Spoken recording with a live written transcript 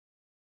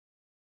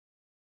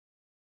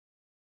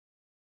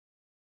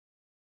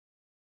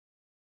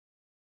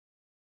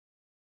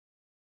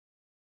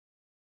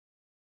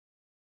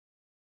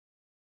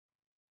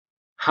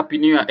Happy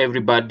New Year,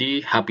 everybody.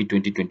 Happy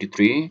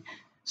 2023.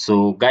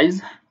 So,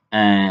 guys,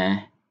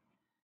 I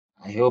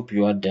hope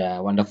you had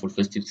a wonderful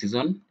festive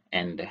season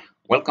and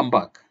welcome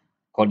back.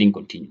 Coding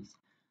continues.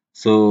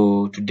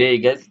 So, today,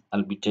 guys,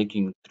 I'll be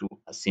taking you through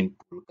a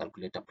simple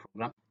calculator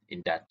program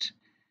in that.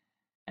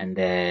 And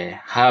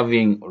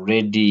having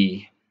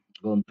already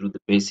gone through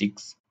the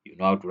basics, you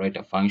know how to write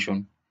a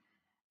function,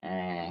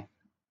 uh,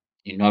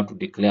 you know how to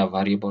declare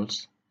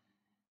variables,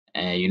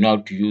 you know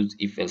how to use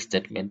if else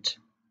statement.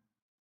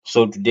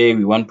 So, today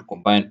we want to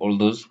combine all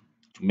those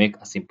to make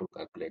a simple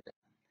calculator.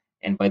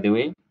 And by the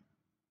way,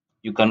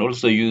 you can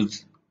also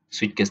use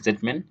switch case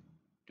statement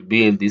to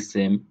build this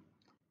same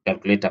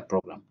calculator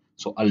program.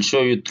 So I'll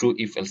show you through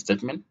if else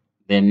statement,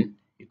 then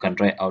you can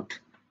try out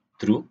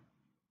through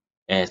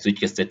a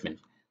switch case statement.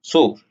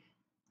 So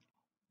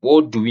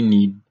what do we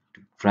need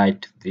to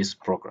write this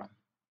program?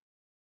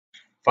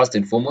 First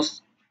and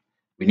foremost,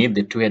 we need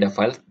the two header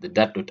files, the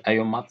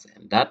dat.io maths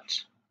and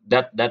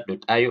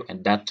dat.io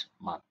and dat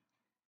math.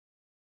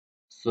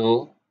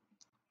 So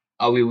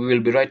we will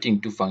be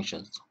writing two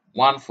functions,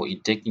 one for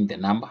intaking the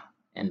number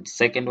and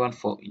second one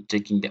for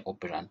intaking the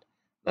operand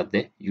that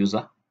the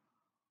user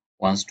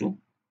wants to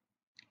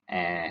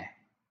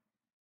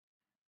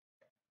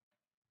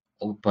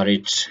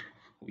operate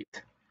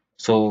with.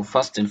 So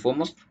first and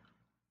foremost,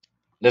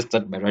 let's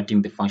start by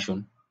writing the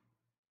function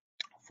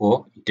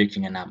for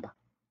taking a number.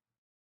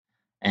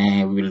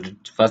 And we will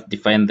first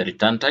define the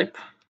return type.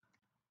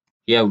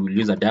 Here we'll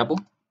use a double.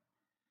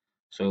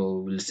 So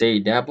we'll say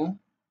double,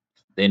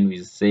 then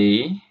we'll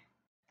say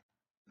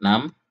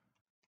num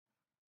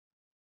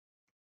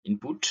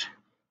input.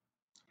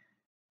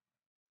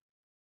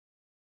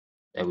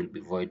 That will be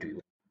void, we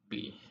won't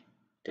be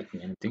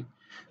taking anything.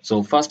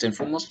 So first and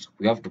foremost,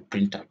 we have to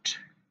print out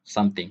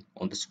something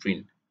on the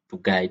screen to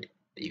guide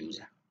the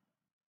user.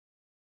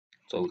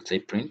 So we'll say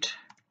print,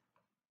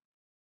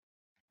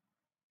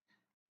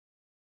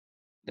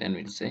 then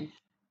we'll say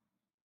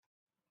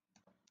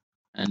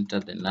enter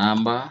the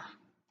number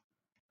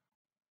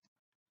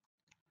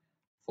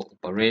for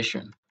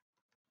operation,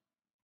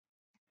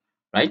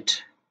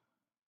 right?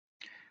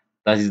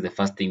 That is the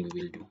first thing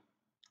we will do,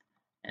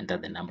 enter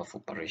the number for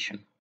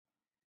operation.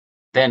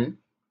 Then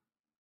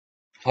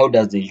how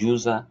does the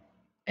user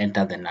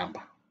enter the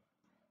number?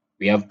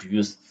 We have to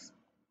use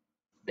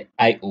the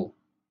IO.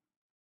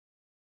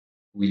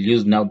 We'll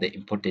use now the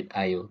imported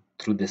IO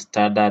through the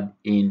standard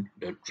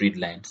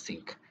in.readline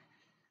sync.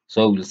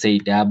 So we'll say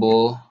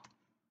double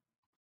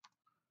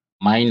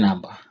my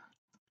number,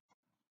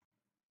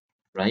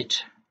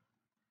 right,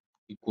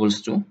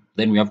 equals to,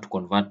 then we have to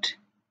convert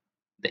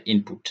the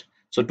input.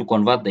 So to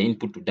convert the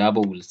input to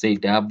double, we'll say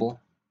double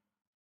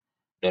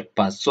dot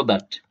pass, so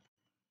that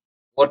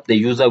what the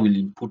user will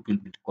input will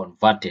be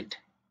converted.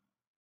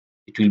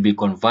 It will be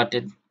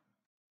converted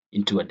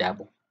into a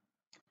double.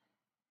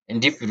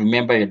 And if you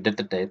remember your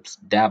data types,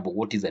 double,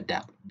 what is a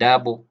double?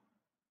 Double,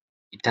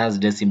 it has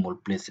decimal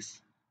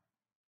places.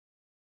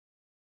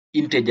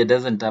 Integer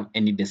doesn't have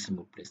any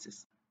decimal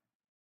places.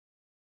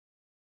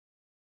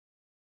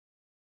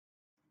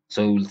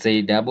 So we'll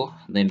say double,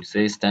 then we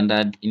say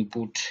standard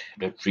input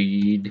dot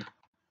read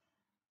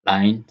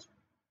line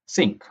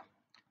sync.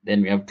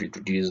 Then we have to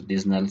introduce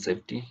this null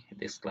safety,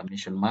 the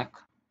exclamation mark,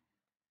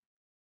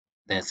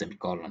 then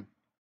semicolon.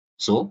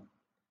 So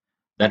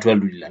that will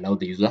allow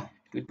the user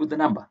to input the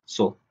number.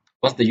 So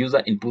once the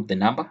user input the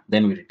number,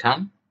 then we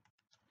return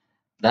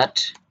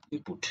that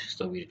input.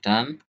 So we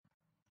return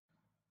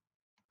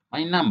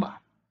my number.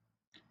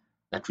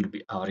 That will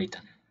be our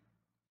return.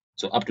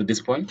 So up to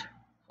this point,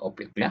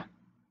 hope you're clear.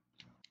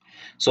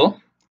 So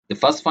the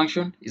first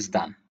function is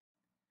done.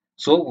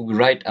 So we will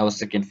write our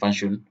second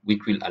function,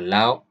 which will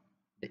allow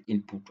the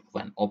input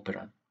of an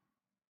operand,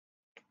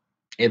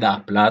 either a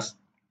plus,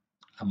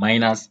 a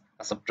minus,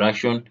 a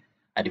subtraction,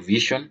 a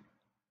division.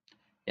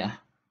 Yeah.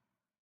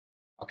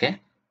 Okay.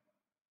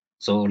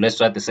 So let's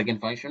write the second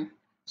function.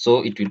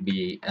 So it will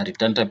be a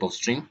return type of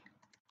string.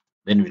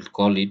 Then we'll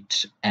call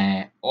it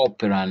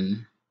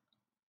operand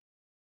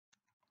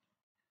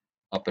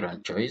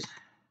choice.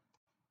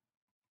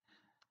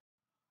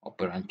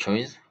 Operand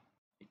choice.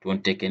 It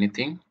won't take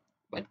anything,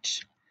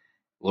 but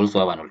we also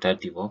have an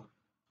alternative of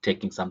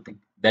taking something.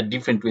 There are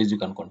different ways you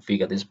can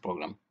configure this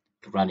program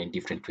to run in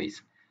different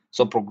ways.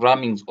 So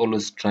programming is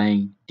always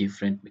trying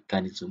different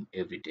mechanism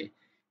every day.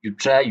 You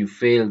try, you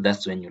fail,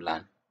 that's when you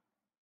learn.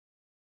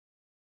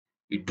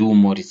 You do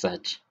more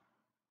research.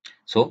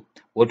 So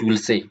what we'll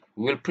say,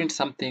 we will print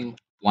something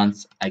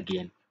once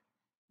again.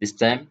 This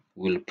time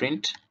we'll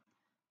print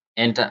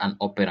enter an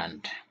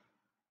operand.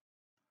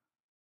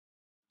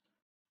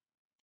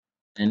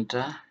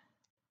 Enter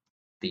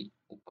the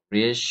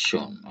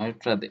operation,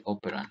 enter the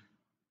operand.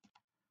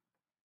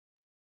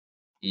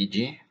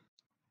 E.g.,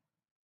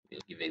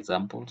 we'll give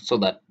example so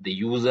that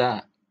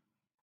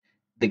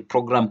the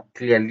program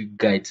clearly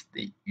guides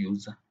the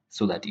user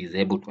so that he is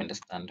able to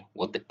understand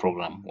what the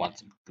program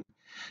wants him to do.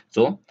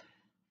 So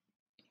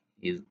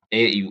you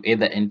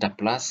either enter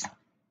plus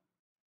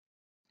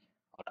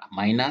or a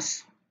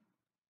minus,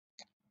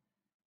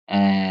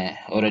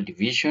 or a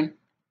division.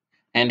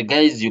 And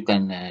guys, you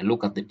can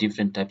look at the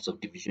different types of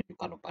division you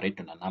can operate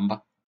on a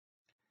number.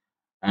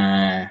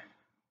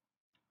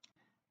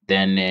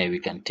 Then we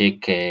can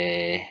take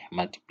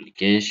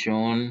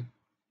multiplication.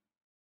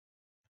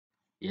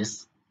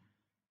 Yes.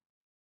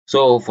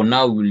 So for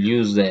now, we'll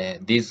use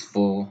these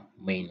four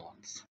main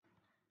ones.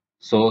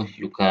 So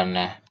you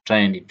can try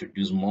and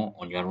introduce more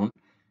on your own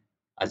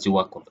as you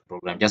work on the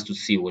program, just to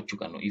see what you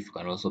can, if you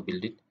can also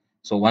build it.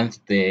 So once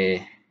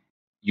the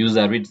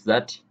user reads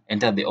that,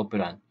 enter the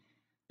operand,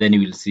 then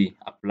you will see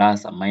a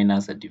plus, a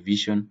minus, a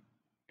division,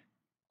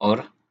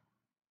 or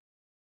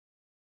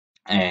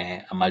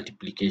a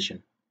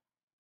multiplication.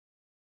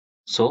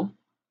 So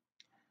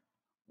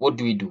what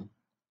do?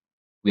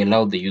 We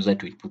allow the user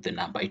to input the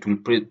number. It will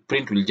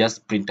print will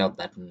just print out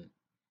that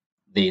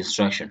the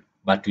instruction,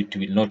 but it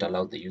will not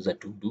allow the user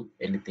to do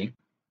anything.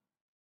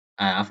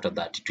 After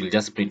that, it will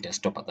just print and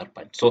stop at that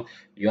point. So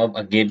you have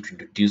again to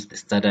introduce the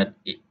standard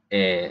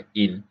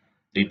in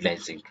read line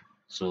sync.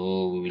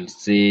 So we will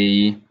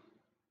say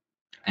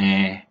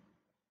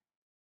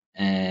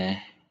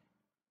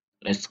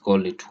let's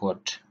call it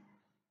what?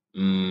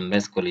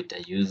 Let's call it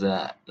a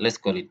user. Let's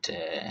call it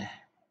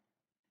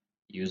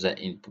user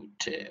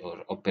input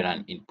or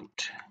operand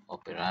input.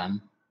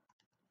 Operand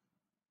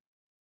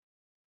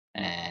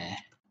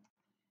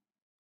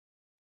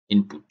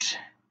input.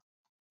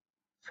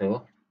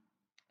 So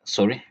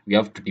sorry, we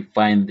have to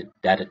define the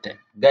data type.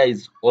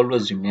 Guys,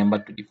 always remember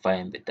to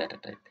define the data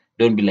type.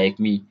 Don't be like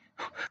me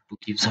who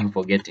keeps on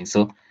forgetting.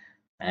 So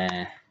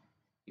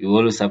you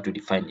always have to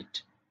define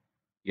it.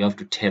 You have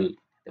to tell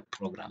the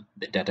program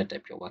the data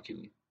type you're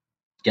working with.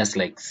 Just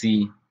like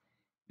C,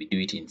 we do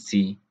it in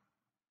C,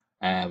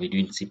 we do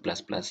it in C++.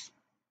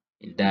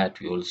 In that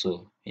we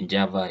also, in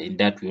Java, in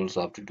that we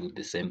also have to do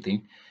the same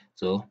thing.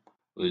 So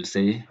we'll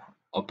say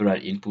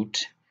operand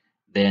input,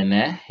 then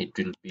it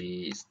will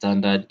be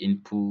standard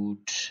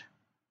input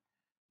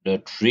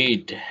dot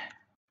read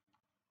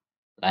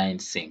line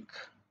sync.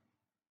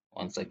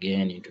 Once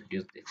again,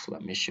 introduce the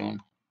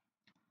exclamation.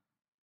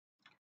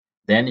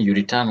 Then you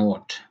return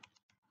what?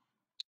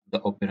 The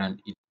operand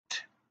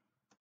input.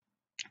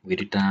 We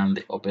return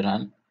the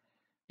operand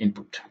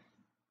input.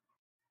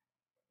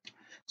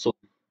 So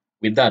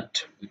with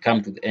that, we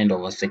come to the end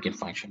of our second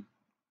function.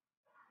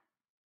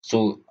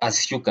 So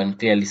as you can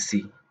clearly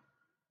see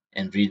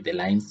and read the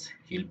lines,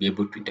 you'll be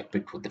able to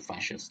interpret what the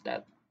functions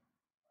does.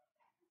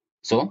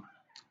 So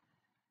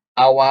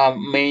our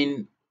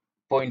main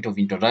point of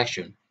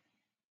interaction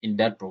in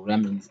that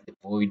programming is the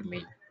void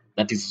main.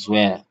 That is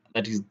where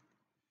that will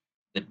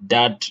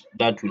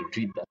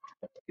read that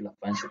particular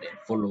function and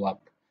follow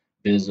up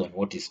based on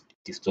what it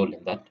is told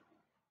in that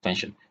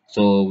function.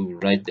 So we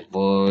will write the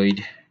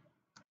void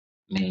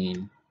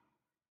main,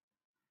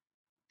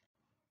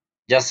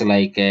 just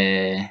like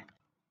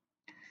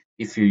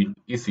if you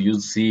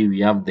use C, we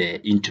have the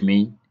int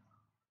main,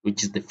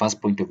 which is the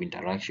first point of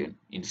interaction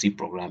in C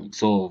programming.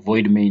 So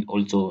void main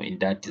also in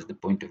that is the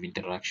point of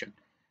interaction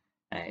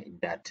in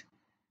that.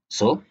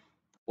 So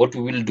what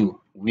we will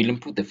do, we'll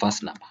input the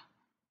first number,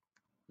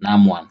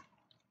 num1,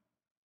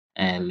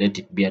 and let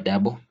it be a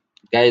double.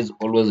 Guys,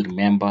 always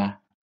remember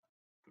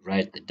to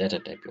write the data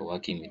type you're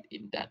working with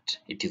in that.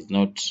 It is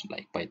not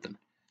like Python.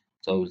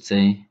 So we'll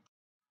say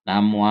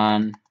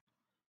num1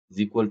 is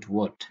equal to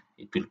what?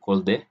 It will call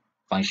the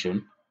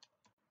function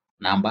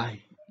number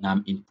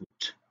num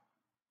input.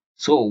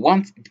 So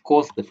once it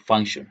calls the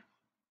function,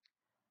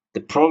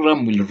 the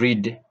program will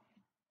read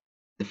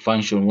the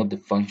function, what the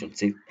function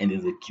says, and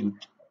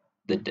execute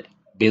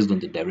based on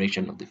the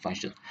direction of the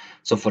function.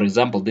 So for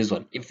example, this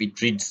one, if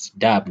it reads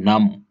dab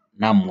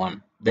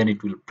num1, then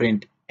it will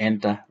print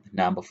enter the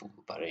number for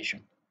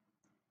operation.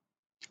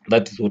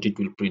 That is what it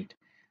will print.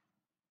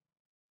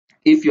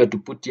 If you are to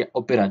put your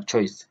operand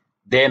choice,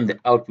 then the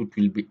output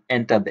will be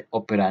enter the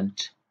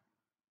operand.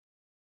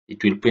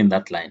 It will print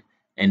that line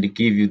and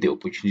give you the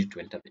opportunity to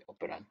enter the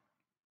operand.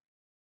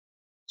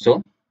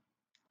 So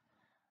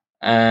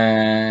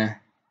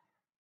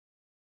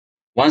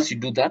once you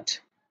do that,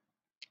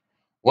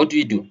 what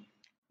do?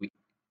 We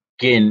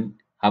again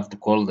have to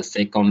call the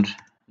second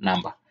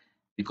number,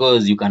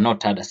 because you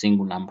cannot add a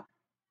single number.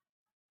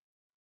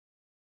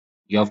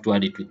 You have to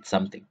add it with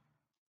something.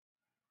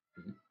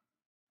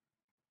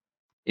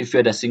 If you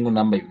add a single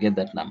number, you get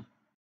that number,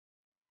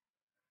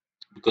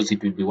 because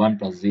it will be 1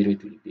 plus 0,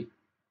 it will be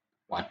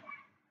 1.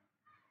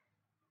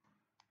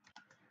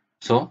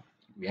 So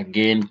we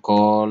again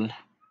call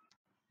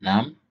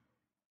num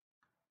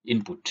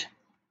input.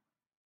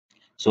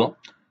 So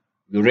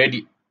we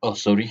already, oh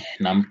sorry,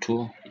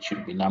 num2, it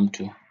should be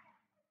num2, it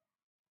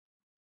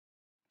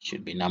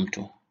should be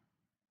num2.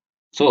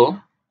 So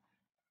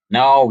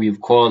now we've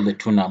called the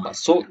two numbers.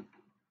 So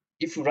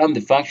if you run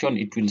the function,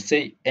 it will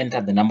say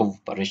enter the number of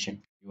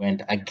operation.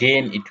 And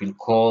again, it will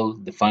call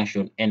the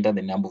function enter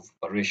the number of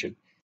operation.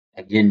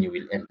 Again, you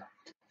will enter.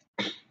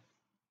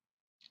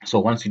 So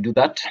once you do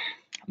that,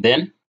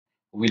 then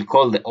we'll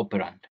call the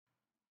operand.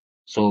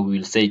 So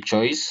we'll say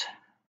choice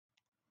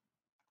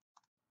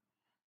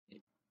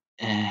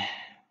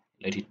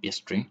let it be a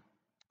string,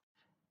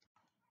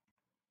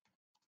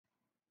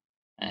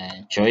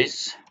 and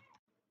choice,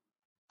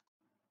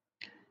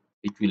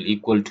 it will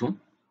equal to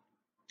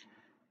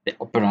the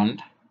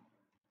operand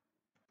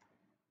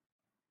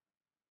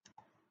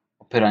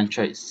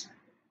choice.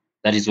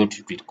 That is what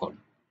it will call.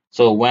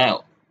 So when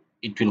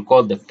it will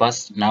call the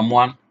first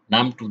num1,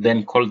 num2,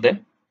 then call the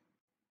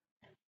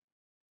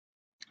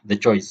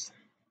choice.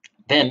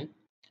 Then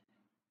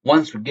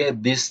once we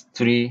get these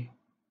three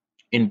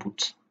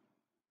inputs,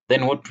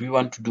 then what we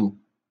want to do,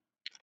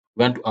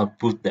 we want to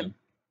output them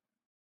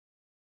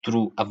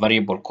through a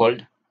variable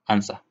called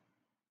answer.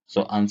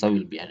 So answer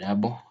will be a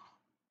double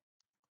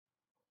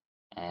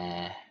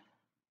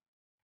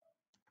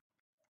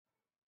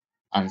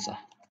answer.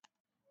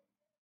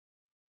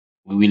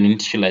 We will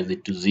initialize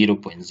it to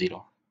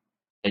 0.0.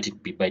 Let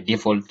it be by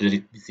default, let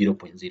it be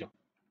 0.0.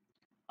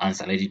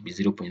 Answer, let it be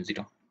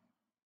 0.0.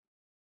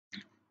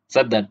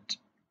 So that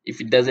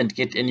if it doesn't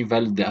get any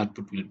value, the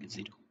output will be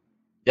 0.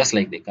 Just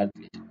like the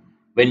calculator.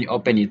 When you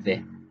open it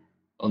there,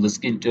 on the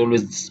screen it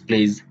always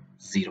displays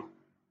 0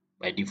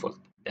 by default.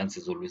 The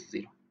answer is always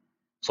 0.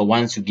 So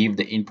once you give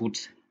the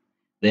input,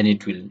 then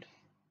it will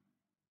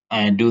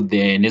do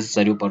the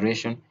necessary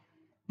operation,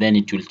 then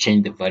it will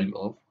change the value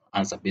of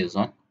answer based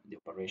on the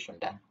operation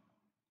done.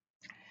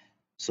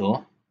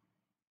 So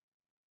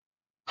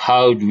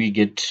how do we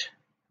get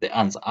the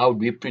answer? How do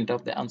we print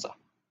out the answer?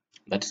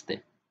 That is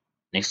the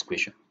next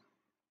question.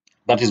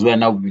 That is where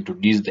now we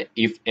introduce the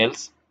if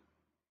else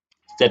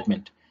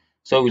statement.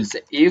 So we'll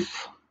say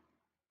if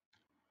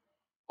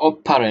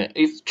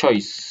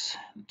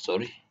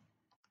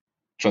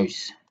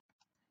choice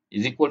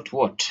is equal to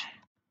what?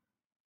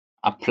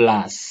 A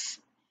plus.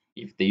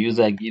 If the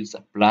user gives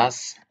a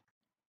plus,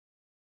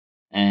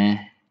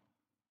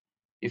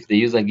 if the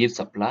user gives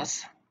a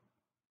plus,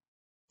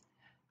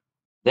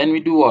 then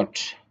we do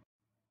what?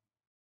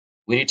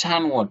 We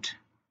return what?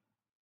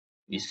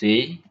 We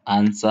say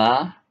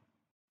answer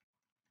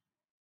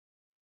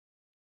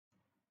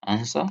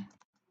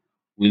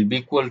will be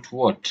equal to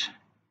what?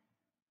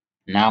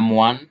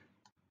 num1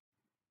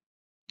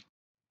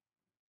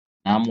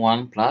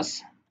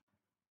 plus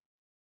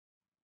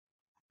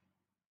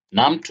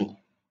num2,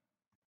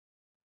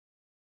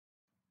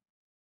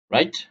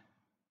 right?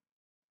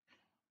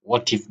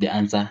 What if the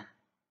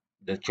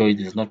choice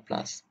is not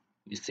plus?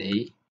 We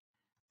say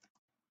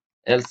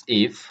else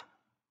if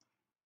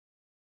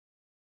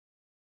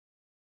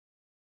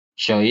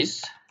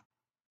choice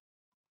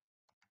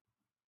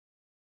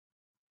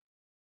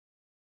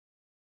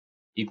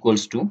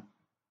equals to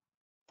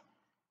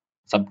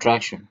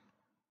subtraction.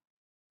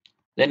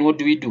 Then what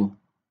do?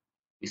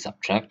 We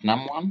subtract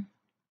num1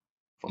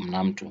 from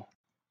num2,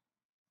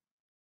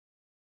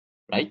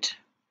 right?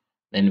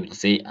 Then we'll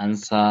say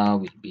answer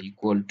will be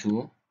equal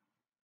to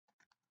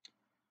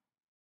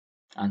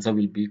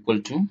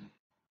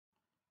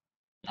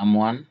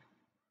num1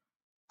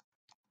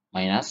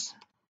 minus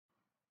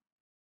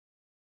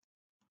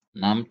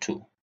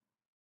num2,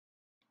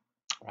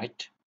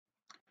 right?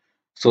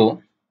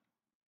 So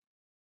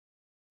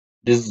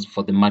this is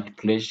for the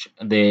multiplication,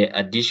 the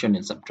addition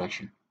and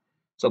subtraction.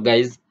 So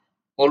guys,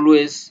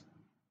 always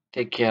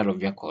take care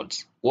of your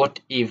codes.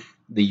 What if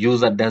the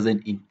user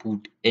doesn't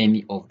input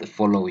any of the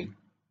following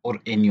or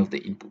any of the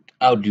input?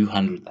 How do you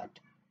handle that?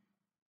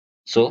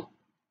 So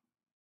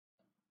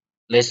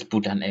let's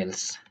put an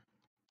else.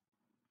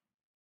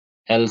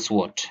 Else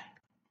what?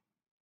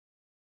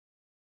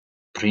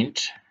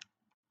 Print.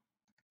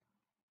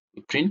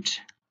 We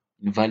print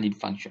invalid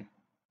function.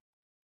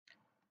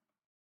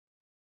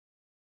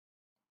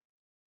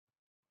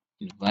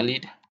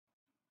 Invalid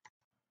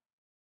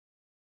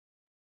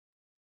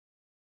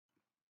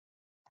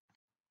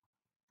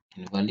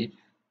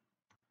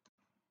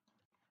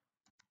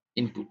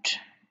input.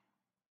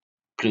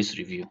 Please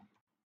review.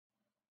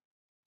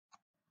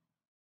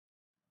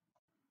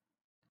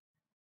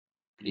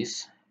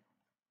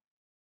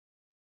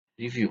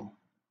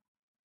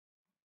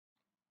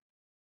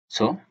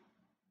 So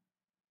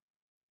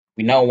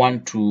we now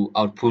want to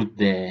output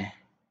the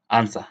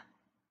answer.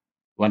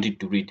 Want it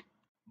to read.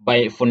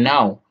 For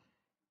now,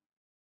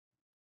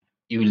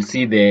 you will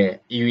see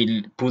you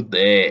will put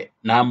the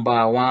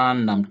number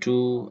 1,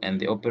 num2, and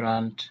the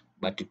operand,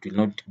 but it will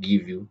not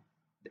give you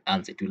the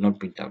answer. It will not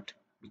print out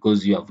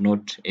because you have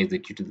not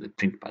executed the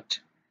print part.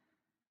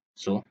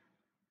 So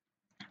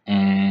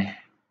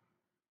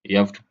you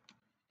have to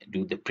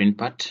do the print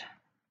part.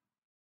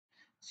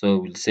 So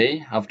we'll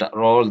say after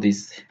all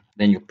this,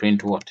 then you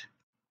print what?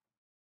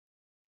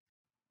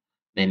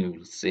 Then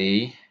we'll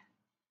say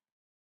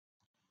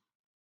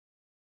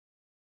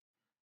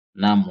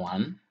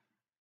num1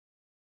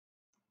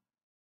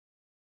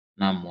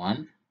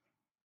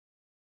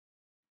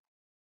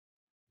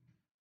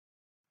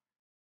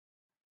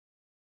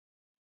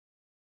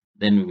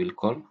 then we will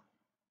call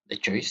the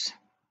choice.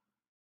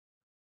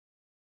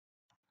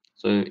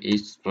 So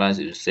each plus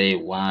you say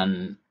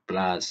 1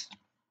 plus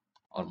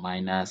or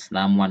minus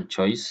num1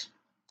 choice,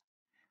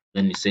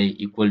 then you say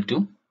equal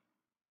to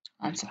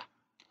answer.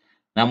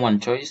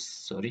 Num1 choice,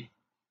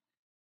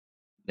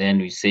 Then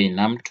we say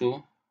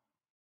num2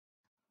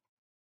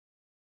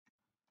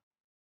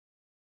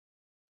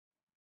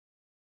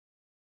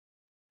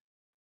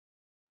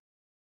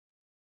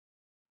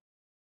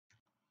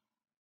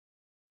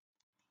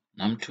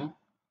 num2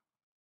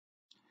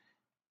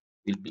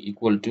 will be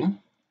equal to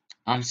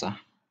answer,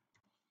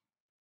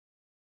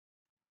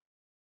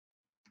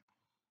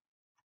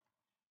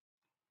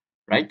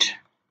 right?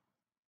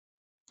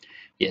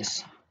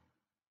 Yes.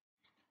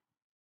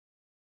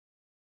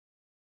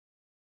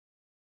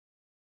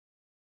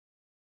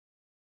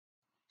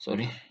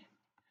 Sorry,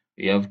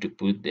 we have to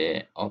put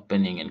the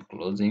opening and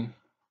closing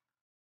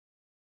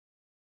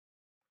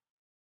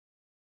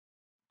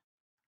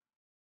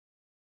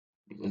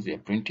because we are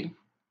printing.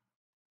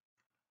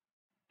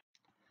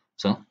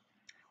 So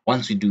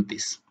once we do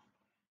this,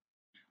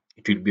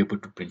 it will be able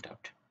to print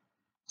out.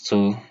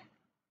 So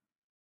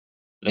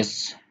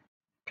let's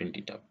print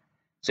it out.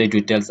 So it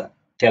will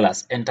tell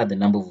us enter the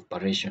number of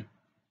operation.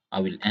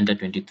 I will enter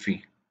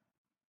 23.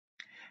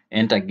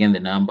 Enter again the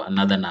number,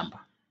 another number,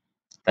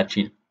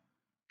 13.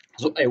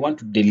 So I want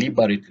to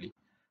deliberately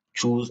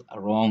choose a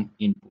wrong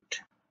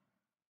input.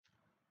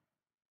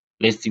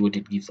 Let's see what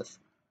it gives us.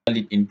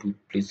 Valid input,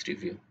 please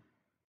review.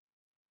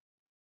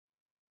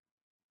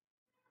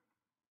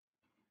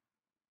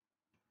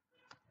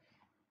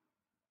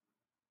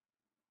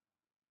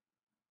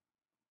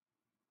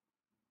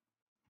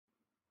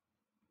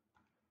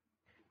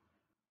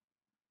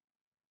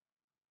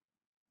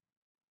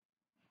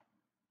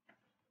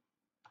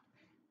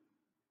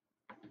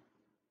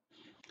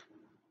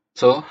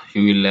 So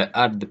you will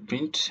add the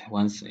print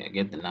once I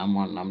get the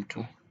num1,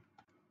 num2.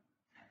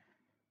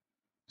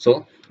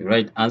 So you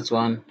write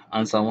answer1,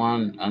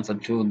 answer1,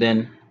 answer2,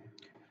 then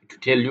to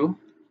tell you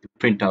to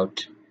print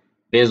out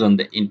based on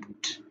the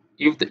input.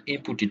 If the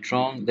input is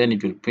wrong, then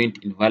it will print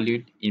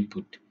invalid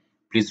input.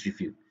 Please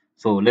review.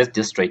 So let's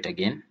just try it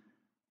again.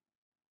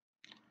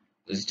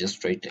 Let's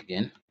just try it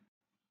again.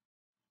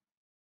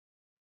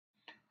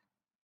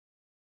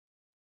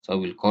 So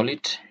we'll call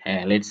it,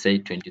 let's say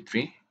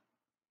 23.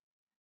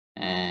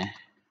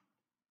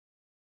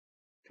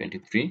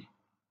 23.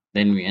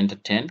 Then we enter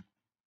 10.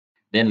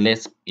 Then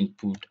let's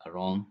input a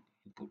wrong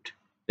input.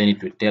 Then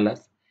it will tell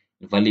us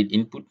invalid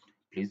input.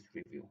 Please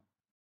review.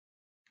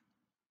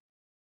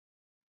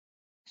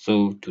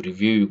 So to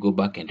review, you go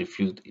back and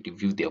review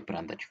the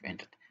operand that you've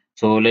entered.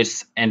 So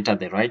let's enter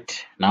the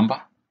right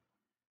number.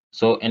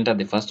 So enter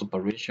the first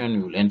operation,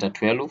 we will enter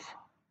 12,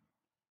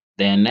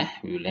 then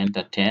we will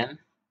enter 10,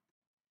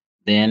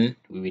 then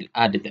we will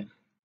add them.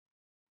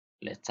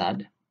 Let's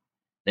add.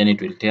 Then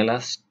it will tell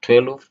us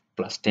 12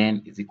 plus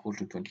 10 is equal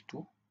to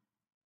 22,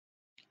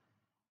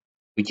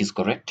 which is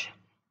correct.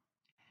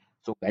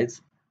 So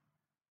guys,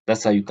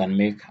 that's how you can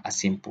make a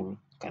simple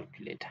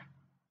calculator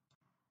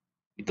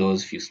with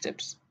those few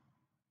steps.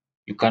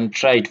 You can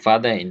try it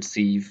further and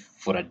see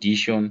for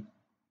addition,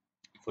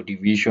 for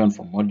division,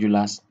 for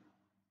modulus,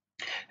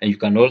 and you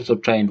can also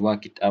try and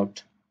work it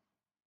out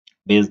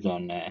based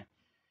on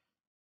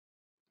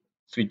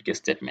switch case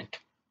statement.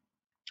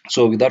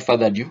 So without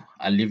further ado,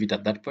 I'll leave it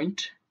at that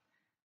point.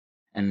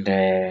 And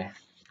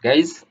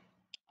guys,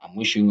 I'm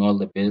wishing you all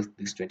the best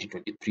this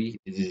 2023.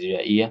 This is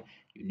your year.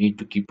 You need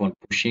to keep on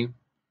pushing.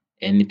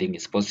 Anything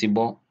is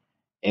possible.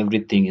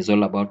 Everything is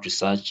all about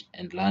research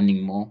and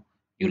learning more.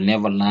 You'll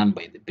never learn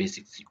by the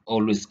basics. You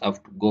always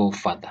have to go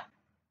further.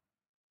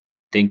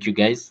 Thank you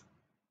guys.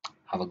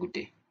 Have a good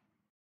day.